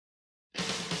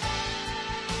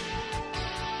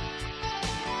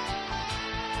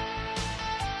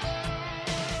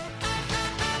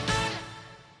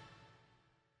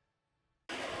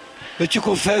Eu te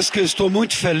confesso que eu estou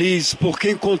muito feliz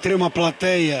porque encontrei uma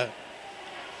plateia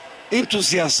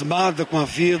entusiasmada com a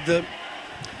vida,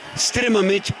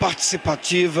 extremamente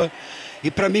participativa,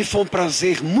 e para mim foi um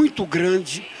prazer muito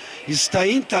grande estar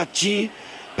em Itatim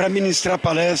para ministrar a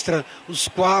palestra Os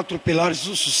 4 Pilares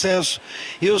do Sucesso,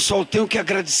 e eu só tenho que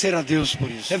agradecer a Deus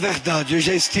por isso. É verdade, eu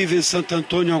já estive em Santo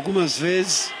Antônio algumas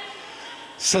vezes.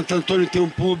 Santo Antônio tem um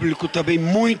público também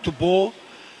muito bom,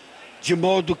 de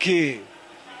modo que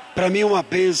para mim é uma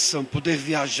bênção poder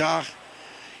viajar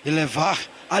e levar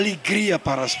alegria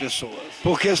para as pessoas,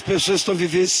 porque as pessoas estão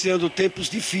vivenciando tempos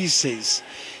difíceis,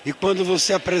 e quando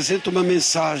você apresenta uma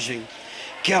mensagem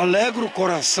que alegra o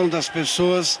coração das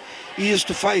pessoas,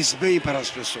 isto faz bem para as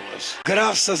pessoas.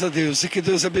 Graças a Deus, e que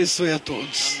Deus abençoe a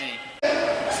todos. Amém.